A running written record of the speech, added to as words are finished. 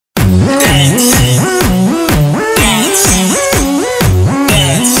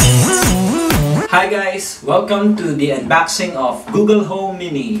Welcome to the unboxing of Google Home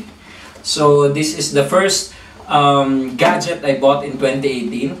Mini. So this is the first gadget I bought in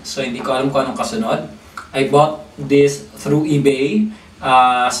 2018. So hindi ko alam kung anong kasunod. I bought this through eBay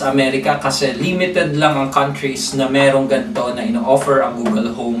sa Amerika kasi limited lang ang countries na merong ganito na ino-offer ang Google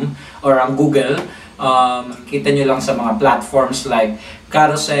Home or ang Google. Kita nyo lang sa mga platforms like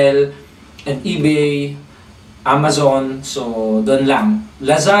Carousel and eBay, Amazon, so doon lang.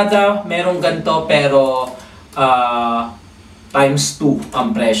 Lazada, merong ganito pero times 2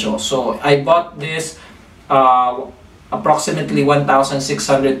 ang presyo. So I bought this approximately 1,600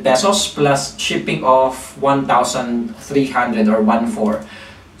 pesos plus shipping of 1,300 or 1,400.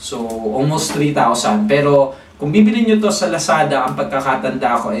 So almost 3,000. Pero kung bibili nyo to sa Lazada, ang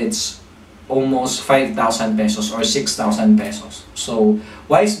pagkakatanda ko, it's almost 5,000 pesos or 6,000 pesos. So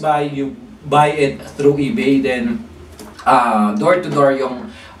wise buy, you buy it through eBay, then door-to-door yung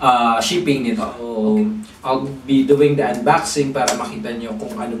shipping nito. So, I'll be doing the unboxing para makita nyo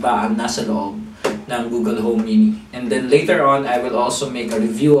kung ano ba ang nasa loob ng Google Home Mini. And then later on, I will also make a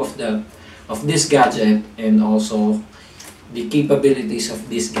review of this gadget and also the capabilities of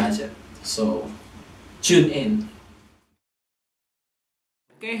this gadget. So, tune in.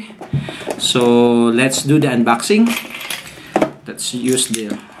 Okay, so let's do the unboxing. Let's use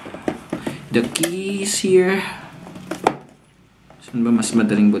the keys here. Saan ba mas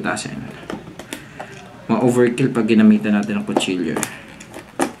madaling butasin? Ma-overkill pag ginamitan natin ng kutsilyo.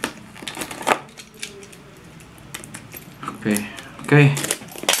 Okay.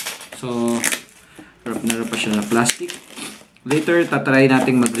 So, wrap na pa siya na plastic. Later, tatry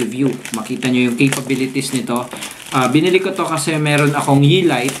natin mag-review. Makita nyo yung capabilities nito. Binili ko to kasi meron akong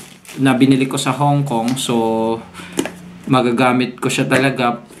Yeelight na binili ko sa Hong Kong. So, magagamit ko siya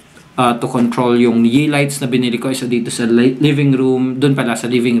talaga to control yung Yeelights na binili ko. Isa dito sa living room, dun pala sa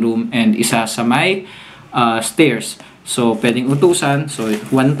living room, and isa sa may stairs. So, pwedeng utusan. So,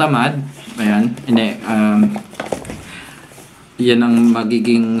 one tamad. Ayan. Yan ang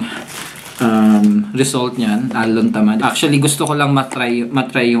magiging result niyan. Alon tamad. Actually, gusto ko lang matry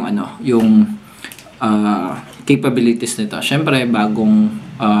yung capabilities nito. Syempre, bagong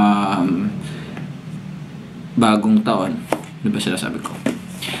taon. Ano ba sinasabi ko?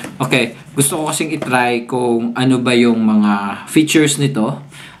 Okay, gusto ko kasing itry kung ano ba yung mga features nito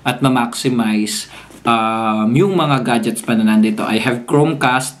at ma-maximize yung mga gadgets pa na nandito. I have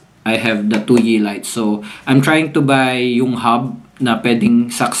Chromecast, I have the 2 Yeelights. So, I'm trying to buy yung hub na pwedeng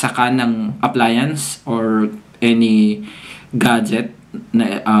saksakan ng appliance or any gadget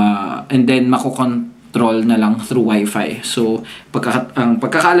na, and then makokontrol na lang through Wi-Fi. So, ang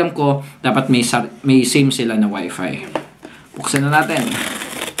pagkakalam ko, dapat may same sila na Wi-Fi. Buksan na natin.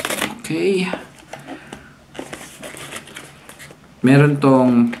 Okay. Meron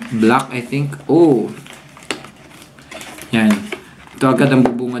tong black, I think. Oh. Yan. Ito agad ang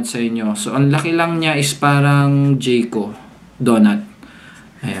bubungad sa inyo. So, ang laki lang niya is parang Jayco donut.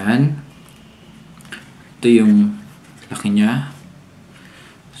 Ayan. Ito yung laki niya.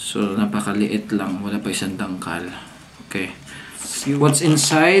 So, napakaliit lang. Wala pa isang dangkal. Okay. See what's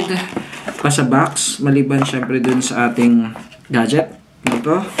inside pa sa box. Maliban syempre dun sa ating gadget.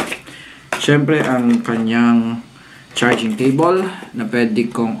 Ito. Syempre, ang kanyang charging cable na pwede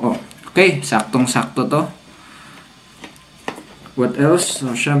kong, okay, saktong-sakto to. What else?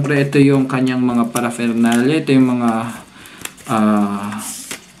 So, syempre, ito yung kanyang mga paraphernalia. Ito yung mga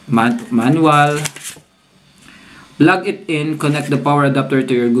manual. Plug it in, connect the power adapter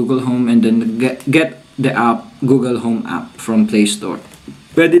to your Google Home, and then get the app, Google Home app from Play Store.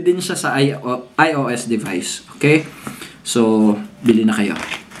 Pwede din siya sa iOS device. Okay? So, bili na kayo.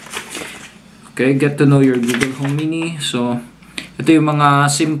 Okay, get to know your Google Home Mini. So, ito yung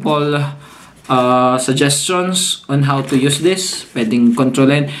mga simple suggestions on how to use this. Pwedeng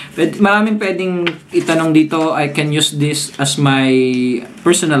kontrolin. Maraming pwedeng itanong dito. I can use this as my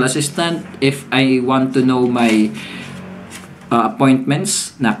personal assistant if I want to know my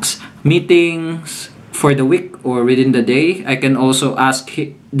appointments, next meetings for the week or within the day. I can also ask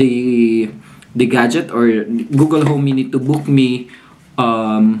the gadget or Google Home Mini to book me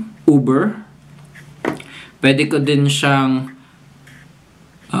Uber. Pwede ko din siyang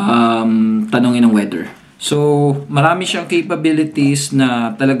tanungin ng weather. So, marami siyang capabilities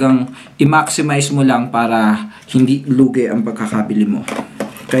na talagang i-maximize mo lang para hindi lugi ang pagkakabili mo.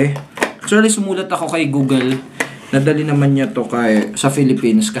 Okay? Actually, sumulat ako kay Google. Nadali naman niya to sa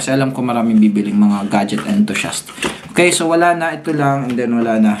Philippines kasi alam ko maraming bibiling mga gadget enthusiast. Okay, so wala na. Ito lang and then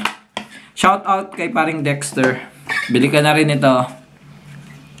wala na. Shout out kay paring Dexter. Bili ka na rin ito.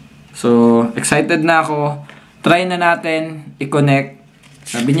 So, excited na ako. Try na natin i-connect.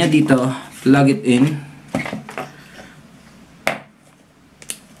 Sabi niya dito, plug it in.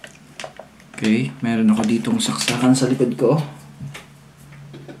 Okay, meron ako ditong saksakan sa likod ko.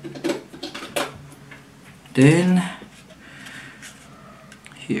 Then,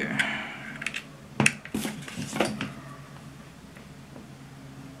 here.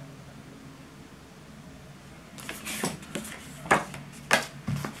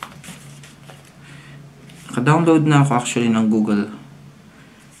 Naka-download na ako actually ng Google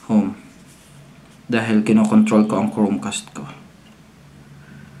Home. Dahil kinokontrol ko ang Chromecast ko.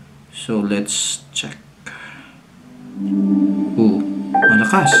 So, let's check. Ooh,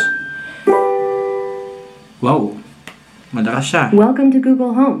 malakas. Wow, malakas siya. Welcome to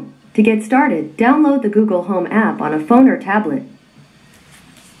Google Home. To get started, download the Google Home app on a phone or tablet.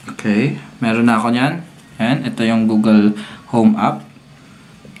 Okay, meron na ako niyan. Yan, ito yung Google Home app.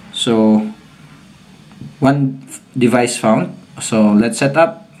 So, one device found. So, let's set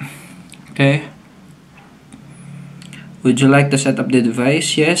up. Okay. Would you like to set up the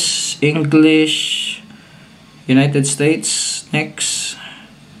device? Yes. English. United States. Next.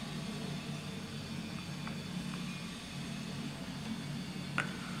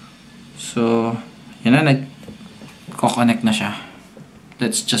 So, yun na, nag-connect na siya.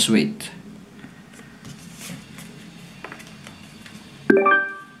 Let's just wait.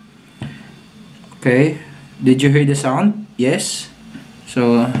 Okay. Did you hear the sound? Yes.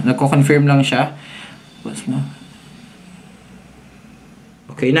 So, nagko-confirm lang siya. What's mo?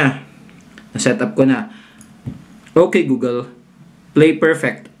 Okay na. Na-set up ko na. Okay, Google. Play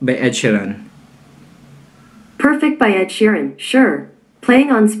Perfect by Ed Sheeran. Perfect by Ed Sheeran, sure.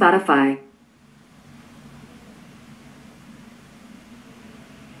 Playing on Spotify.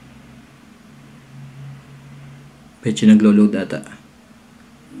 Medyo naglo-load ata.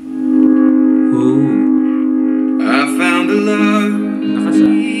 Oh. I found a love. Lakas ah.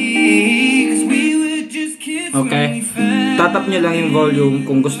 Okay. Tatap nyo lang yung volume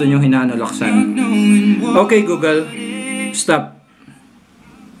kung gusto nyo hinanalaksan. Okay, Google. Stop.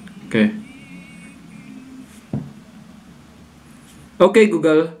 Okay. Okay,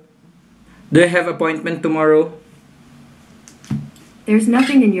 Google. Do you have appointment tomorrow? There's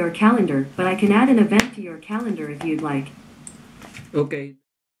nothing in your calendar, but I can add an event to your calendar if you'd like. Okay.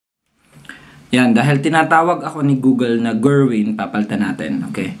 Yan, dahil tinatawag ako ni Google na Gerwin, papalitan natin.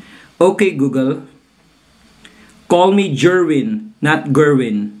 Okay. Okay, Google. Call me Jerwin, not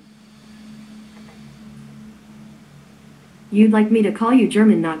Gerwin. You'd like me to call you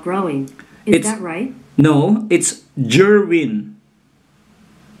German, not growing. Is that right? No, it's Jerwin.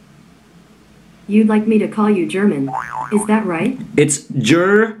 You'd like me to call you German. Is that right? It's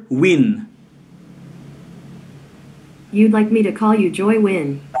Jerwin. You'd like me to call you Joy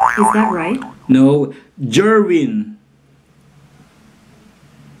Win. Is that right? No, Jerwin.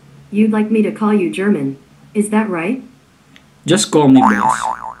 You'd like me to call you German. Is that right? Just call me boss.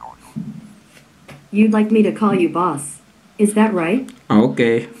 You'd like me to call you boss. Is that right?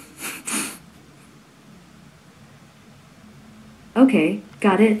 Okay. Okay,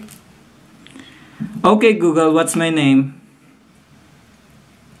 got it. Okay, Google, what's my name?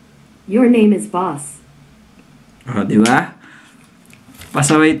 Your name is Boss. Oh, di ba?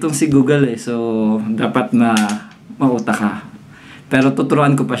 Pasaway itong si Google eh. So, dapat na mauta ka. Pero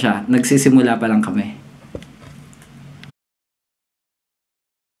tuturuan ko pa siya. Nagsisimula pa lang kami.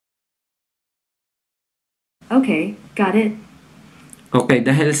 Okay, got it. Okay,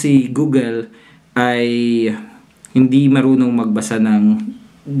 dahil si Google ay hindi marunong magbasa ng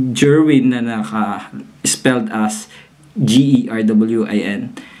Jerwin na naka-spelled as G-E-R-W-I-N,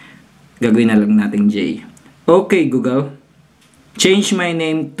 gagawin na lang natin J. Okay, Google. Change my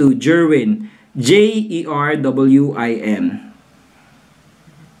name to Jerwin. J-E-R-W-I-N.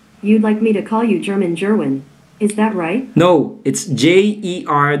 You'd like me to call you German Jerwin. Is that right? No, it's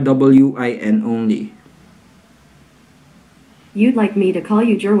J-E-R-W-I-N only. You'd like me to call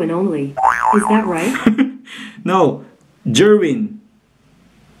you Jerwin only. Is that right? No, Jerwin.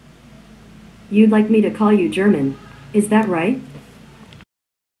 You'd like me to call you German. Is that right?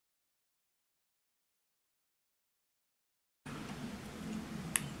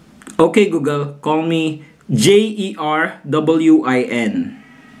 Okay, Google, call me J-E-R-W-I-N.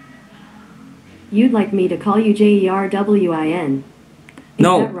 You'd like me to call you Jerwin. Is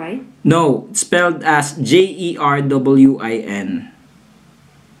No. that right? No, it's spelled as J-E-R-W-I-N.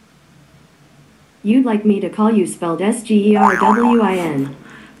 You'd like me to call you spelled Sgerwin.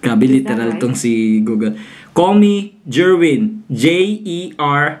 Grabe, Is that literal right? tong si Google. Call me Jerwin.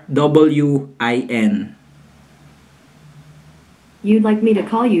 J-E-R-W-I-N. You'd like me to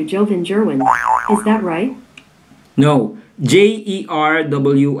call you Joven Jerwin. Is that right? No,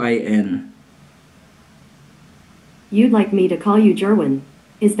 J-E-R-W-I-N. You'd like me to call you Jerwin.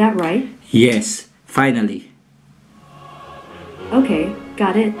 Is that right? Yes, finally. Okay,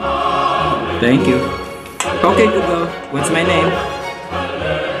 got it. Thank you. Okay, Google, what's my name?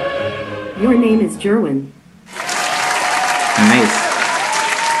 Your name is Jerwin. Nice.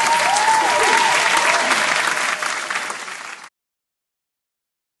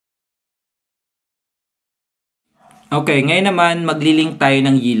 Okay, ngayon naman maglilink tayo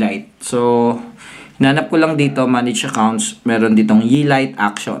ng Yeelight. So, hinanap ko lang dito, manage accounts. Meron ditong Yeelight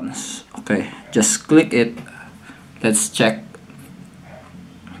actions. Okay, just click it. Let's check.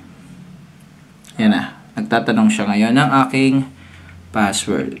 Yan na. Nagtatanong siya ngayon ng aking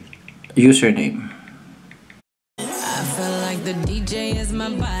password. Username. I feel like the DJ is my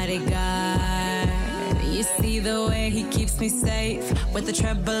bodyguard. You see the way he keeps me safe with the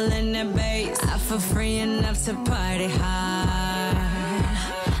treble and the bass. I feel free enough to party hard.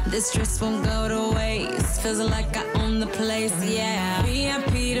 This dress won't go to waste. Feels like I own the place, yeah.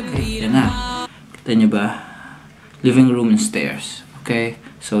 VIP to beat Yan na. Kita nyo ba? Living room and stairs. Okay?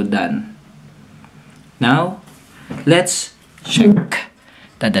 So, done. Now, let's check.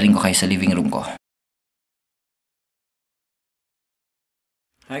 Dadaling ko kayo sa living room ko.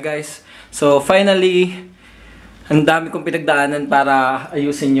 Hi guys. So, finally, ang dami kong pinagdaanan para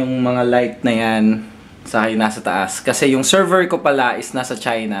ayusin yung mga light na yan sa akin nasa taas. Kasi yung server ko pala is nasa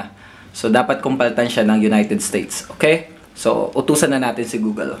China. So, dapat kong palitan siya ng United States. Okay? So, utusan na natin si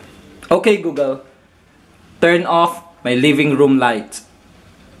Google. Okay, Google. Turn off my living room light.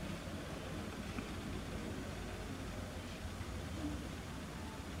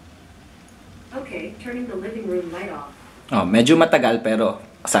 Okay, turning the living room light off. Oh, medyo matagal pero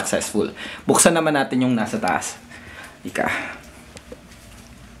successful. Buksan naman natin yung nasa taas. Ika.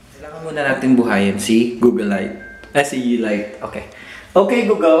 Kailangan muna natin buhayin si Google Light. Si Light. Okay. Okay,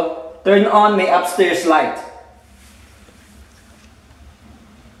 Google. Turn on my upstairs light.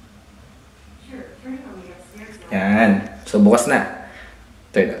 Sure, turn it on the upstairs light. Yan. So, bukas na.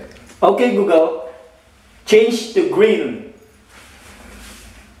 Turn on. Okay, Google. Change to green.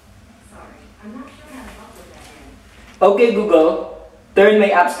 Sorry, I'm not sure how to help with that yet. Okay, Google. Turn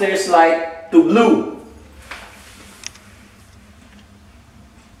my upstairs light to blue.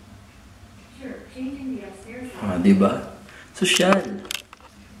 Sure, changing the upstairs light. Ah, diba? Social.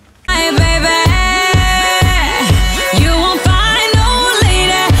 Hey baby,